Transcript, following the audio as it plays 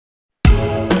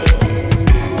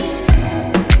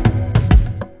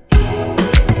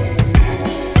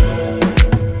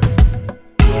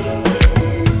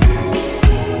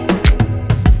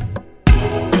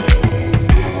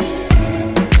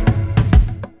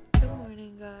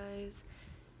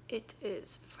It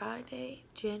is Friday,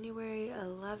 January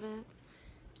 11th.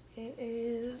 It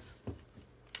is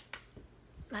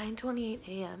 9:28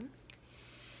 a.m.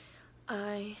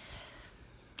 I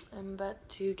am about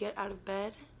to get out of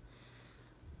bed.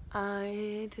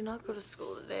 I did not go to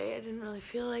school today. I didn't really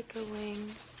feel like going.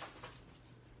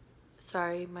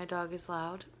 Sorry, my dog is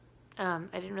loud. I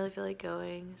didn't really feel like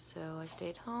going, so I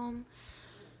stayed home.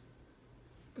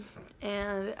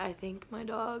 And I think my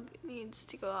dog needs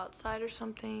to go outside or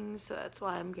something, so that's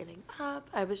why I'm getting up.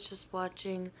 I was just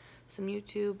watching some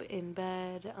YouTube in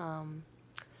bed. I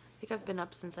think I've been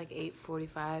up since like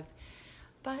 8:45.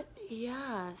 But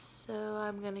yeah, so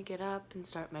I'm gonna get up and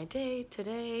start my day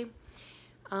today.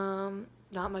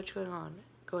 Not much going on.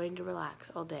 Going to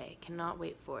relax all day. Cannot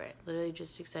wait for it. Literally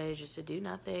just excited just to do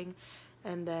nothing.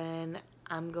 And then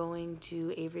I'm going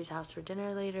to Avery's house for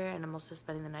dinner later, and I'm also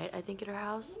spending the night, I think, at her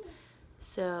house.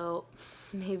 So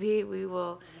maybe we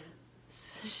will,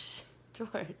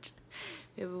 George,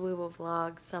 maybe we will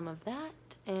vlog some of that,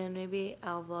 and maybe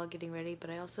I'll vlog getting ready, but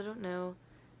I also don't know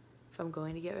if I'm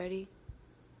going to get ready.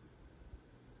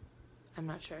 I'm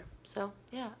not sure. So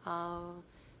yeah, I'll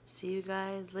see you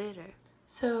guys later.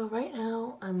 So right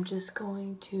now I'm just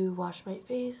going to wash my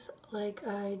face like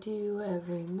I do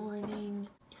every morning.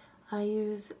 I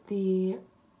use the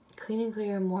Clean and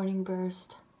Clear Morning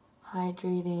Burst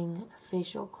Hydrating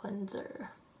Facial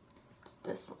Cleanser. It's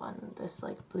this one, this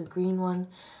like blue-green one.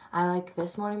 I like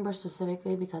this Morning Burst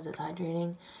specifically because it's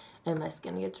hydrating and my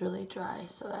skin gets really dry,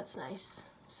 so that's nice.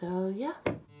 So yeah.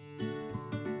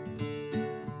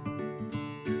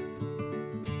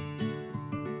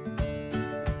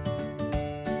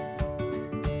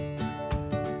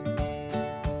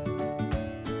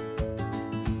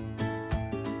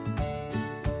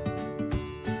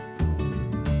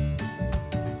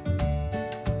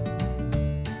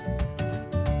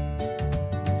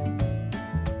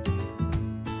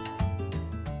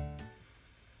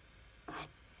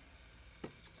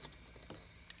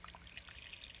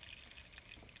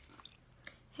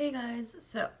 Hey guys,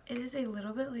 so it is a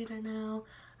little bit later now.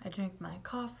 I drank my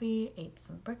coffee, ate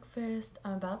some breakfast.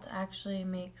 I'm about to actually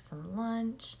make some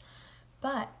lunch,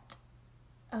 but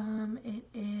it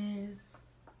is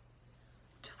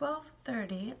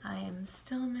 12:30. I am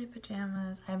still in my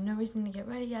pajamas. I have no reason to get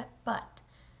ready yet, but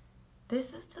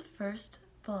this is the first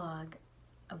vlog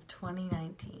of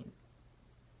 2019.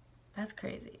 That's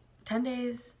crazy.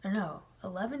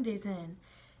 11 days in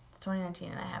 2019,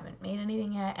 and I haven't made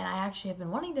anything yet, and I actually have been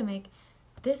wanting to make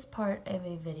this part of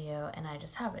a video, and I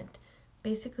just haven't.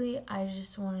 Basically, I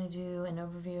just want to do an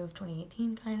overview of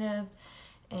 2018 kind of,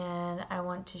 and I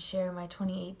want to share my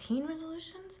 2018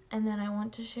 resolutions, and then I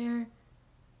want to share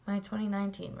my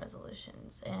 2019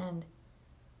 resolutions. And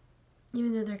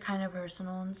even though they're kind of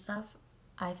personal and stuff,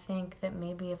 I think that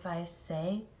maybe if I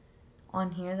say on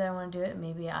here that I want to do it,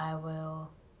 maybe I will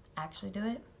actually do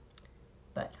it.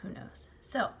 But who knows.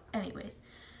 So, anyways,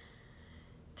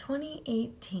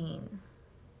 2018.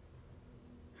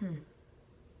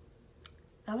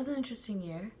 That was an interesting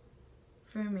year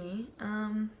for me.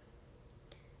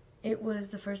 It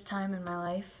was the first time in my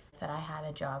life that I had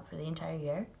a job for the entire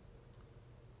year.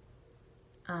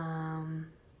 I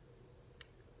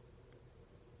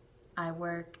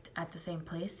worked at the same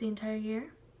place the entire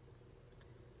year.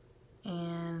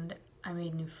 And I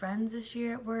made new friends this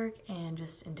year at work and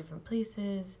just in different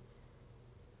places.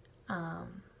 I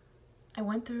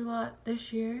went through a lot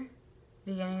this year.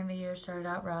 Beginning of the year started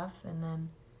out rough, and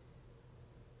then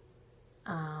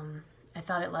I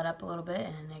thought it let up a little bit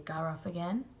and it got rough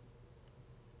again.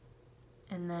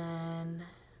 And then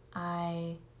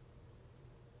I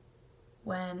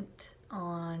went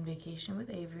on vacation with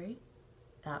Avery.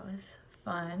 That was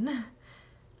fun.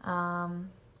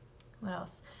 What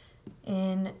else?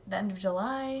 In the end of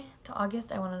July to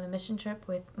August, I went on a mission trip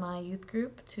with my youth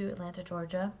group to Atlanta,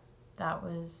 Georgia. That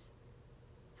was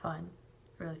fun,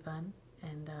 really fun.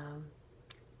 And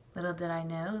little did I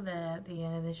know that at the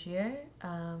end of this year,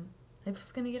 it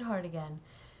was going to get hard again.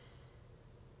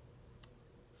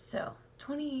 So,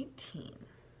 2018.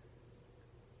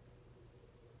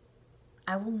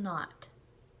 I will not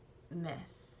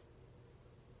miss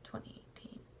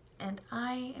 2018. And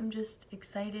I am just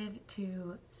excited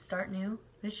to start new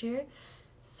this year.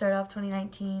 Start off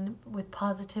 2019 with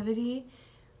positivity,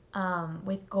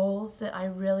 with goals that I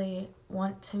really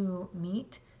want to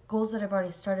meet. Goals that I've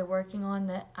already started working on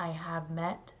that I have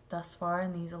met thus far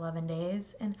in these 11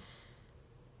 days. And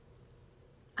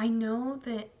I know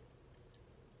that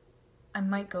I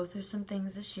might go through some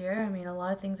things this year. I mean, a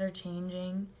lot of things are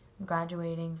changing. I'm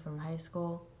graduating from high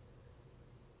school.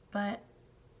 But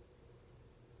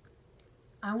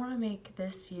I want to make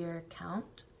this year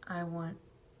count. I want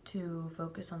to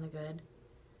focus on the good.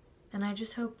 And I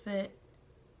just hope that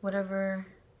whatever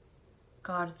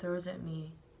God throws at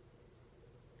me,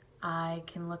 I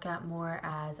can look at more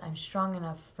as I'm strong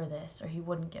enough for this, or he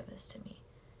wouldn't give this to me.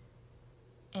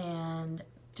 And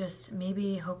just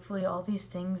maybe, hopefully, all these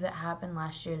things that happened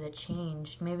last year that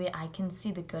changed, maybe I can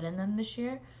see the good in them this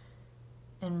year,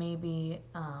 and maybe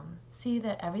see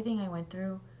that everything I went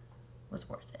through was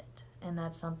worth it. And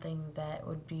that's something that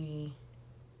would be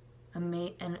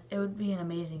and it would be an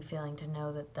amazing feeling to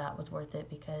know that that was worth it,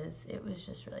 because it was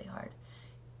just really hard.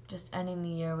 Just ending the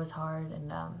year was hard,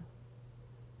 and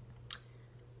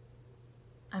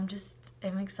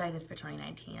I'm excited for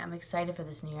 2019. I'm excited for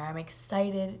this new year. I'm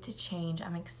excited to change.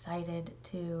 I'm excited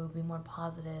to be more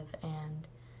positive, and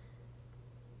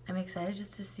I'm excited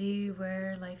just to see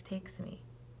where life takes me.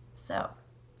 So,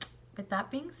 with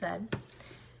that being said,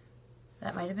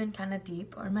 that might have been kind of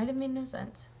deep, or it might have made no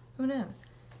sense. Who knows?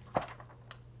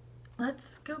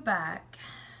 Let's go back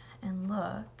and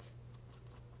look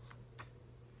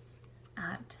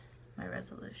at my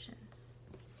resolutions.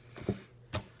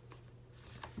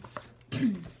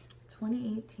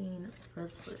 2018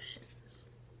 resolutions.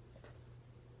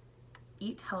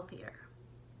 Eat healthier.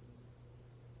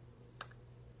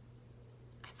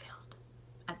 I failed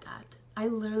at that. I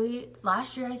literally,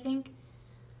 last year I think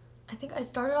I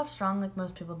started off strong like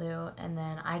most people do, and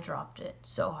then I dropped it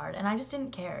so hard, and I just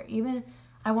didn't care. Even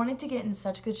I wanted to get in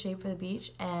such good shape for the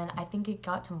beach, and I think it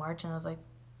got to March and I was like,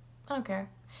 I don't care.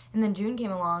 And then June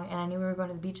came along, and I knew we were going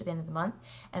to the beach at the end of the month,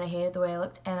 and I hated the way I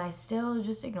looked, and I still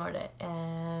just ignored it.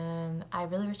 And I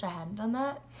really wish I hadn't done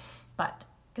that, but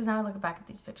because now I look back at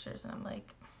these pictures and I'm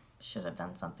like, should have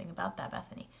done something about that,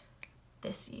 Bethany,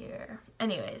 this year.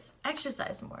 Anyways,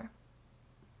 exercise more.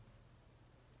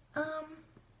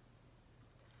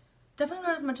 Definitely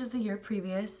not as much as the year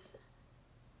previous,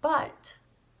 but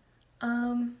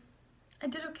I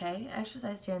did okay. I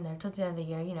exercised here and there towards the end of the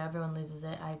year. You know, everyone loses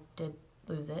it. I did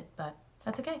lose it, but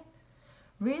that's okay.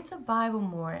 Read the Bible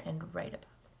more and write about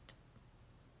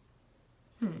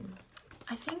it.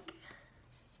 I think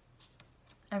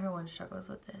everyone struggles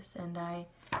with this, and I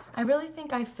really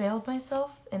think I failed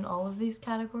myself in all of these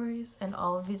categories and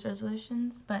all of these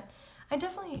resolutions, but I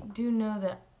definitely do know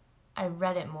that I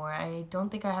read it more. I don't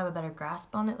think I have a better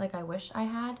grasp on it like I wish I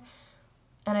had,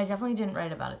 and I definitely didn't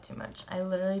write about it too much. I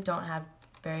literally don't have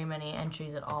very many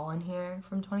entries at all in here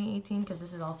from 2018, because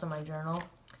this is also my journal.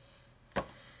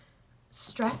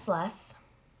 Stress less.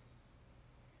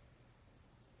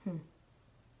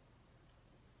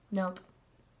 Nope,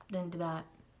 didn't do that.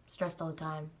 Stressed all the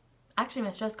time. Actually,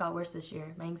 my stress got worse this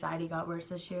year. My anxiety got worse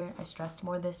this year. I stressed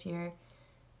more this year.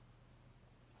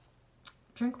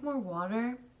 Drink more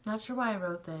water. Not sure why I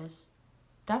wrote this.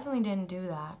 Definitely didn't do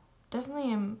that.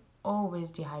 Definitely am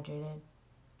always dehydrated.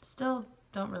 Still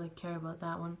don't really care about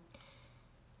that one.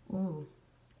 Ooh.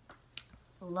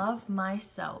 Love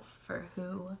myself for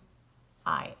who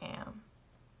I am.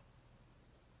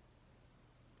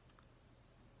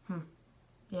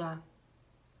 Yeah.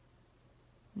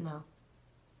 No.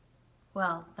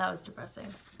 Well, that was depressing.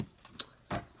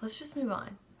 Let's just move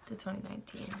on to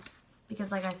 2019.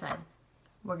 Because like I said,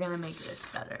 we're gonna make this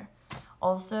better.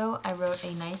 Also, I wrote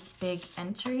a nice big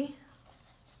entry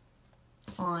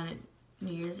on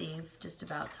New Year's Eve, just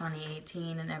about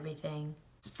 2018 and everything.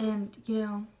 And, you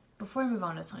know, before I move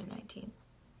on to 2019,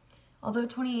 although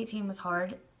 2018 was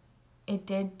hard, it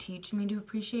did teach me to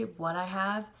appreciate what I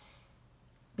have,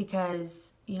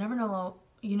 because you never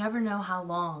know how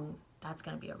long that's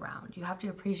going to be around. You have to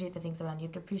appreciate the things around you. You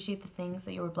have to appreciate the things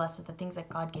that you were blessed with, the things that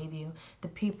God gave you, the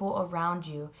people around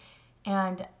you.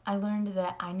 And I learned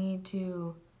that I need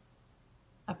to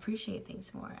appreciate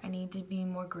things more. I need to be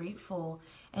more grateful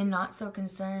and not so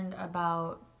concerned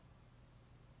about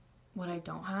what I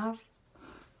don't have.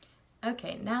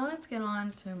 Okay, now let's get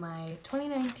on to my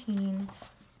 2019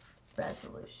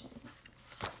 resolutions.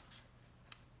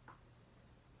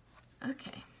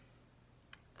 Okay,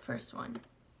 first one.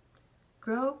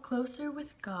 Grow closer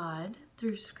with God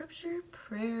through scripture,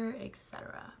 prayer,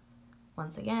 etc.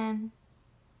 Once again,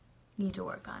 need to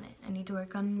work on it. I need to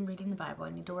work on reading the Bible.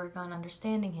 I need to work on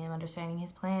understanding Him, understanding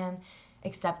His plan,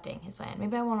 accepting His plan.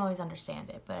 Maybe I won't always understand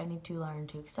it, but I need to learn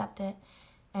to accept it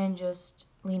and just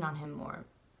lean on Him more,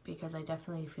 because I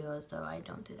definitely feel as though I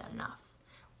don't do that enough.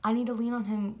 I need to lean on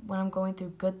Him when I'm going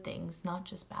through good things, not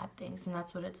just bad things, and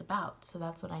that's what it's about. So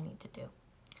that's what I need to do.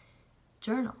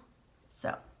 Journal.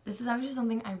 So this is actually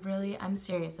something I'm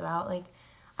serious about. Like,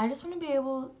 I just want to be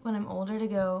able, when I'm older, to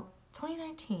go,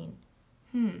 2019,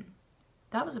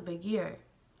 that was a big year.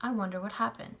 I wonder what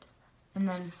happened. And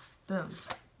then, boom,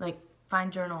 like,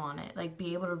 find journal on it. Like,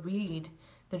 be able to read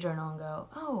the journal and go,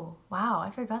 oh, wow, I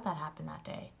forgot that happened that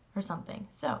day or something.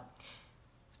 So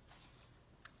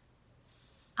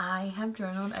I have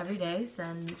journaled every day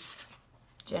since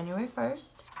January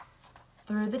 1st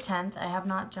through the 10th. I have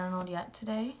not journaled yet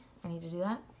today. I need to do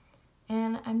that.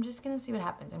 And I'm just going to see what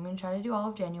happens. I'm going to try to do all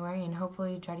of January and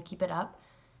hopefully try to keep it up.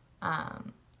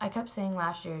 I kept saying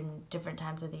last year and different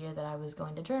times of the year that I was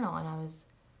going to journal, and I was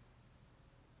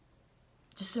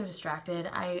just so distracted.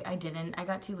 I didn't. I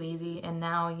got too lazy, and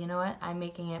now, you know what? I'm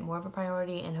making it more of a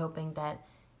priority and hoping that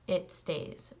it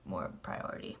stays more of a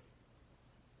priority.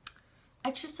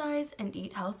 Exercise and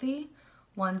eat healthy,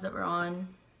 ones that were on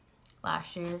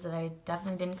last year's that I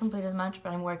definitely didn't complete as much,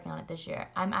 but I'm working on it this year.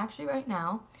 I'm actually right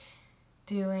now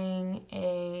doing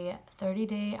a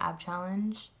 30-day ab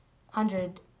challenge,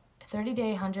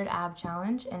 30-day 100 ab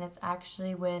challenge, and it's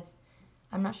actually with,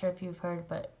 I'm not sure if you've heard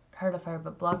of her,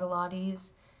 but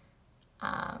Blogilates,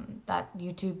 that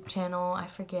YouTube channel, I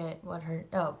forget what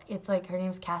it's like, her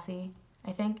name's Cassie,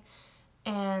 I think.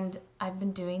 And I've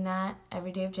been doing that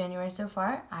every day of January so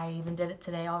far. I even did it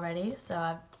today already, so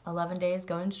I've 11 days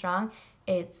going strong.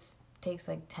 It takes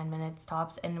like 10 minutes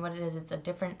tops, and what it is, it's a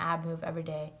different ab move every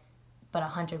day, but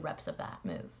 100 reps of that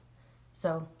move.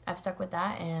 So I've stuck with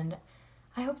that, and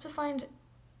I hope to find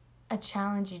a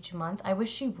challenge each month. I wish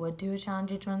she would do a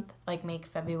challenge each month, like make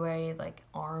February like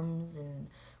arms and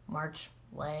March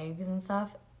legs and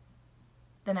stuff.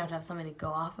 Then I would have something to go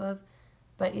off of.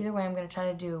 But either way, I'm going to try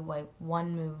to do like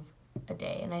one move a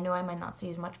day. And I know I might not see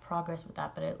as much progress with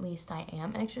that, but at least I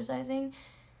am exercising.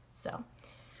 So,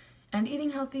 and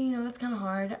eating healthy, you know, that's kind of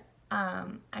hard.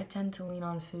 I tend to lean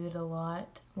on food a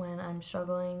lot when I'm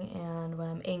struggling and when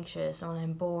I'm anxious and when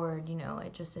I'm bored, you know,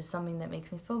 it just is something that makes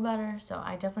me feel better. So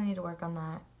I definitely need to work on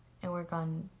that and work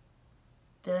on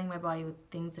filling my body with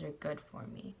things that are good for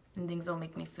me and things that will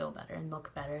make me feel better and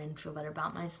look better and feel better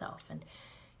about myself and,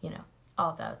 you know,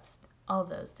 all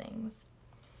those things.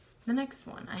 The next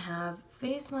one, I have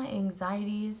face my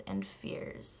anxieties and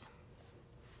fears.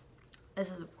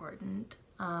 This is important.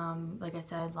 Like I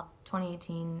said,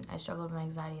 2018, I struggled with my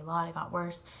anxiety a lot. It got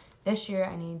worse. This year,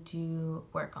 I need to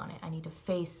work on it. I need to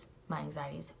face my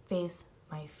anxieties, face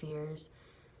my fears,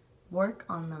 work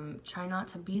on them. Try not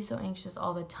to be so anxious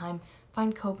all the time.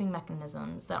 Find coping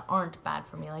mechanisms that aren't bad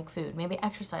for me, like food. Maybe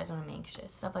exercise when I'm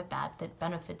anxious, stuff like that, that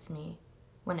benefits me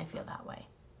when I feel that way.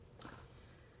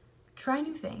 Try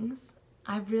new things.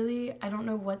 I don't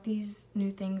know what these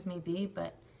new things may be,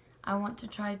 but I want to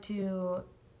try to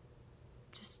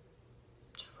just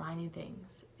try new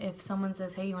things. If someone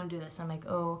says, hey, you want to do this? I'm like,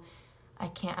 oh, I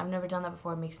can't. I've never done that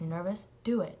before. It makes me nervous.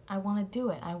 Do it. I want to do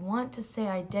it. I want to say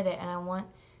I did it, and I want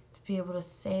to be able to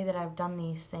say that I've done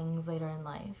these things later in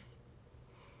life.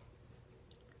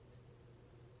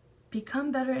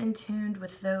 Become better in tune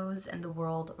with those and the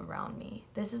world around me.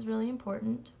 This is really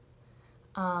important.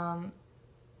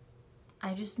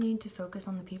 I just need to focus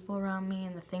on the people around me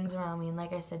and the things around me. And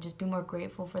like I said, just be more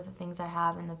grateful for the things I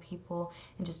have and the people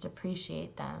and just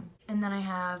appreciate them. And then I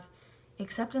have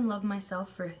accept and love myself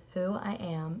for who I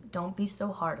am. Don't be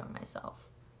so hard on myself.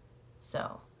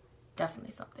 So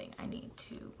definitely something I need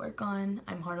to work on.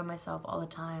 I'm hard on myself all the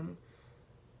time.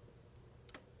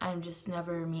 I just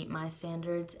never meet my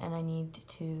standards, and I need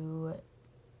to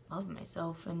love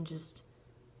myself and just,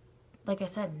 like I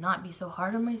said, not be so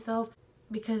hard on myself,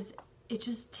 because it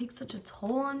just takes such a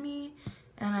toll on me,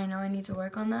 and I know I need to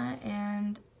work on that.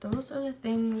 And those are the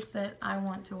things that I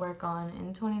want to work on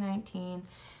in 2019,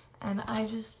 and I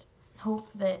just hope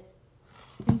that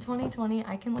in 2020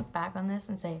 I can look back on this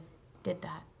and say, did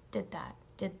that, did that,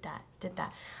 did that, did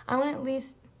that. I want to at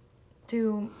least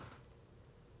do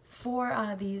 4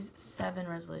 out of these 7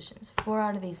 resolutions, 4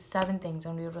 out of these 7 things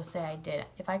I'm going to be able to say I did.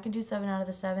 If I could do 7 out of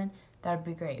the 7, that would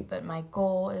be great, but my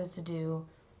goal is to do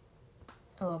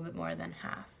a little bit more than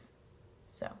half.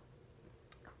 So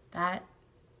that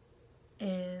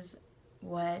is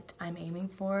what I'm aiming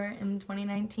for in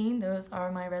 2019. Those are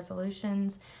my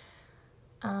resolutions.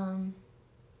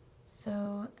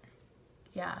 So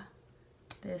yeah,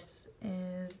 this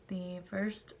is the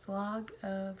first vlog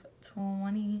of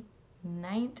 2019.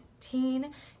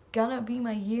 Gonna be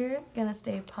my year, gonna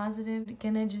stay positive,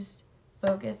 gonna just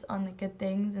focus on the good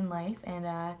things in life and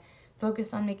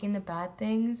focus on making the bad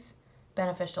things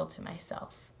beneficial to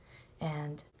myself.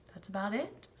 And that's about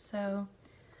it. So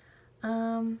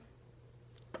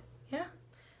yeah,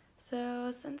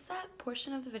 so since that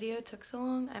portion of the video took so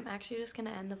long, I'm actually just gonna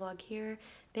end the vlog here.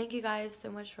 Thank you guys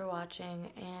so much for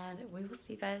watching, and we will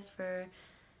see you guys for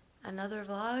another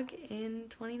vlog in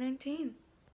 2019.